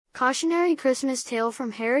Cautionary Christmas tale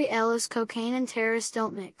from Harry Ellis. Cocaine and terrorists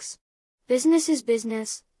don't mix. Business is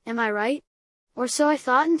business, am I right? Or so I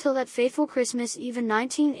thought until that fateful Christmas Eve in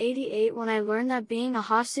 1988 when I learned that being a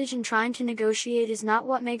hostage and trying to negotiate is not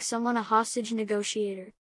what makes someone a hostage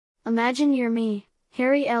negotiator. Imagine you're me,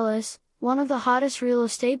 Harry Ellis, one of the hottest real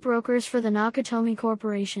estate brokers for the Nakatomi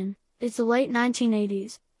Corporation. It's the late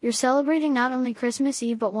 1980s. You're celebrating not only Christmas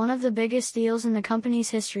Eve but one of the biggest deals in the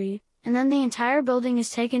company's history, and then the entire building is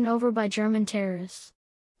taken over by German terrorists.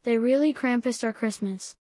 They really Krampussed our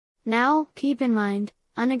Christmas. Now, keep in mind,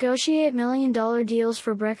 I negotiate million-dollar deals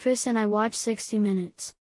for breakfast and I watch 60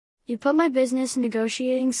 Minutes. You put my business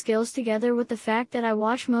negotiating skills together with the fact that I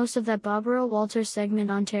watch most of that Barbara Walters segment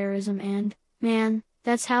on terrorism and, man,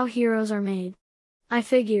 that's how heroes are made. I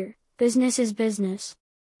figure, business is business.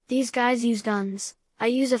 These guys use guns. I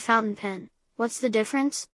use a fountain pen. What's the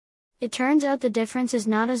difference? It turns out the difference is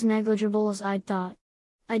not as negligible as I'd thought.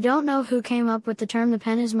 I don't know who came up with the term the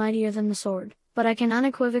pen is mightier than the sword, but I can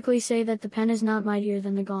unequivocally say that the pen is not mightier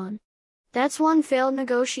than the gun. That's one failed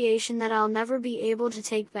negotiation that I'll never be able to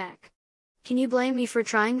take back. Can you blame me for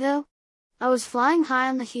trying though? I was flying high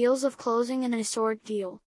on the heels of closing an historic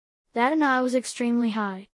deal. That and I was extremely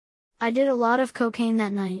high. I did a lot of cocaine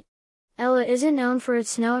that night. Ella isn't known for its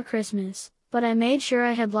snow at Christmas, but I made sure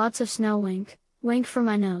I had lots of snow wink for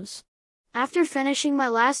my nose. After finishing my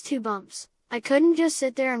last 2 bumps, I couldn't just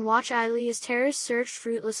sit there and watch idly as terrorists searched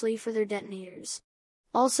fruitlessly for their detonators.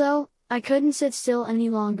 Also, I couldn't sit still any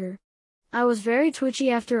longer. I was very twitchy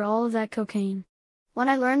after all of that cocaine. When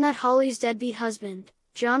I learned that Holly's deadbeat husband,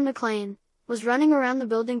 John McClane, was running around the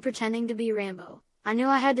building pretending to be Rambo, I knew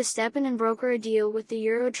I had to step in and broker a deal with the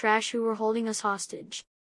Euro trash who were holding us hostage.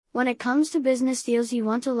 When it comes to business deals, you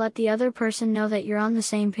want to let the other person know that you're on the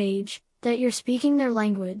same page, that you're speaking their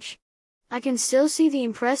language. I can still see the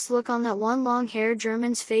impressed look on that one long-haired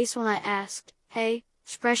German's face when I asked, "Hey,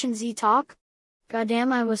 sprechen Sie talk?"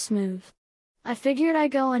 Goddamn, I was smooth. I figured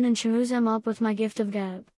I'd go in and schmooze him up with my gift of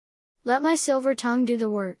gab. Let my silver tongue do the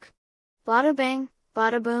work. Badda-bing,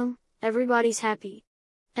 badda-boom, everybody's happy.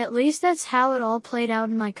 At least that's how it all played out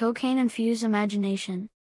in my cocaine-infused imagination.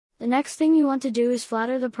 The next thing you want to do is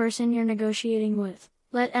flatter the person you're negotiating with.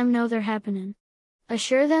 Let them know they're happenin.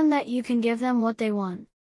 Assure them that you can give them what they want.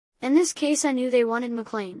 In this case I knew they wanted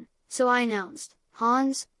McClane, so I announced,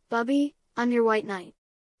 "Hans, Bubby, I'm your white knight.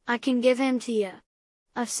 I can give him to ya."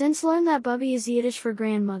 I've since learned that Bubby is Yiddish for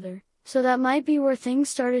grandmother, so that might be where things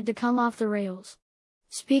started to come off the rails.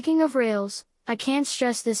 Speaking of rails, I can't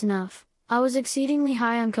stress this enough, I was exceedingly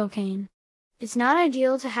high on cocaine. It's not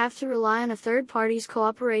ideal to have to rely on a third party's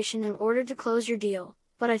cooperation in order to close your deal,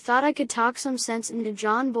 but I thought I could talk some sense into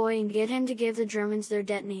John Boy and get him to give the Germans their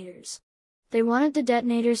detonators. They wanted the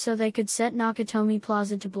detonators so they could set Nakatomi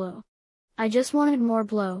Plaza to blow. I just wanted more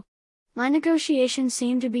blow. My negotiations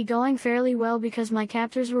seemed to be going fairly well because my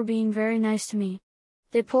captors were being very nice to me.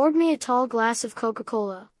 They poured me a tall glass of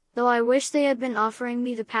Coca-Cola, though I wish they had been offering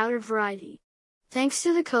me the powdered variety. Thanks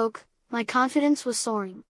to the Coke, my confidence was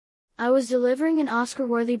soaring. I was delivering an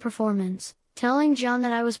Oscar-worthy performance, telling John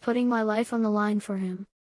that I was putting my life on the line for him.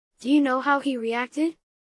 Do you know how he reacted?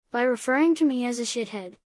 By referring to me as a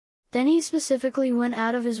shithead. Then he specifically went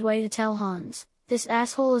out of his way to tell Hans, "This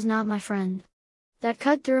asshole is not my friend." That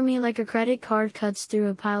cut through me like a credit card cuts through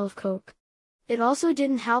a pile of coke. It also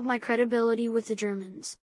didn't help my credibility with the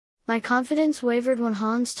Germans. My confidence wavered when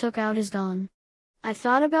Hans took out his gun. I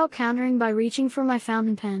thought about countering by reaching for my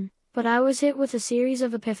fountain pen, but I was hit with a series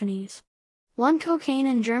of epiphanies. 1. Cocaine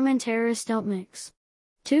and German terrorists don't mix.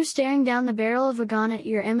 2. Staring down the barrel of a gun at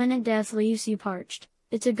your imminent death leaves you parched.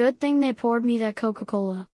 It's a good thing they poured me that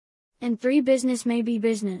Coca-Cola. And 3. Business may be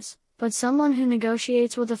business, but someone who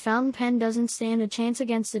negotiates with a fountain pen doesn't stand a chance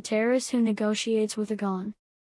against a terrorist who negotiates with a gun.